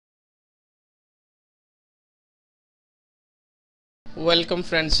Welcome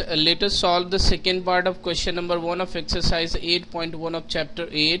friends. Let us solve the second part of question number 1 of exercise 8.1 of chapter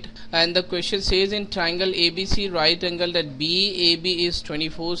 8, and the question says in triangle ABC right angle at BAB is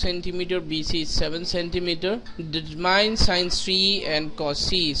 24 cm, BC is 7 cm. Determine sin C and cos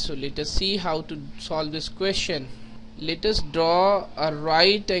C. So let us see how to solve this question. Let us draw a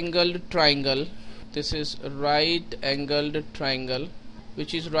right angled triangle. This is a right angled triangle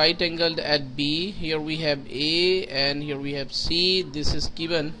which is right angled at B. Here we have A and here we have C. This is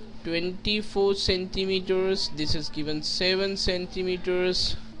given 24 centimeters, this is given 7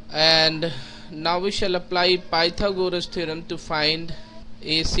 centimeters, and now we shall apply Pythagoras theorem to find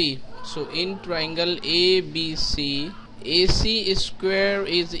AC. So in triangle ABC, AC square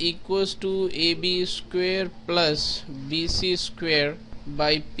is equals to AB square plus BC square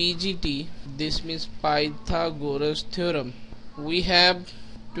by PGT. This means Pythagoras theorem. We have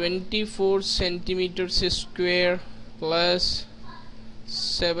 24 centimeters square plus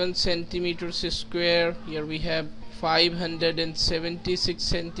 7 centimeters square. Here we have 576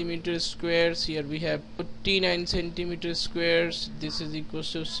 centimeters squares. Here we have 49 centimeters squares. This is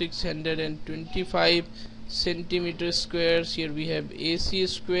equals to 625 centimeters squares. Here we have AC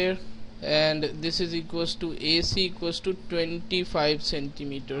square, and this is equals to AC equals to 25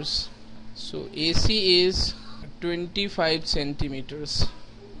 centimeters. So AC is 25 centimeters,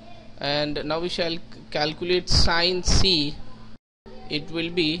 and now we shall calculate sin C. It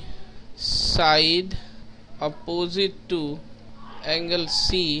will be side opposite to angle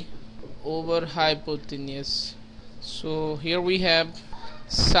C over hypotenuse. So here we have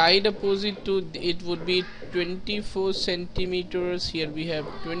side opposite to it would be 24 centimeters. Here we have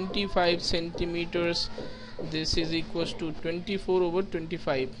 25 centimeters. This is equals to 24 over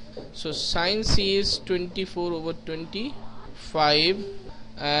 25. So sin C is 24 over 25,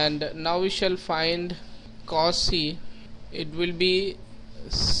 and now we shall find cos C. It will be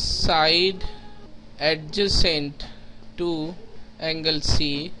side adjacent to angle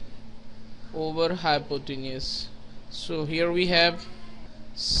C over hypotenuse. So here we have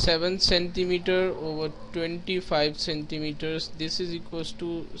 7 centimeter over 25 centimeters. This is equals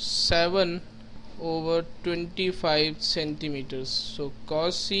to 7 over 25 centimeters. So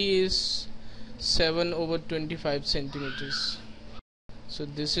cos C is 7 over 25 centimeters. So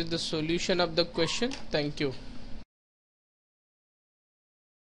this is the solution of the question. Thank you.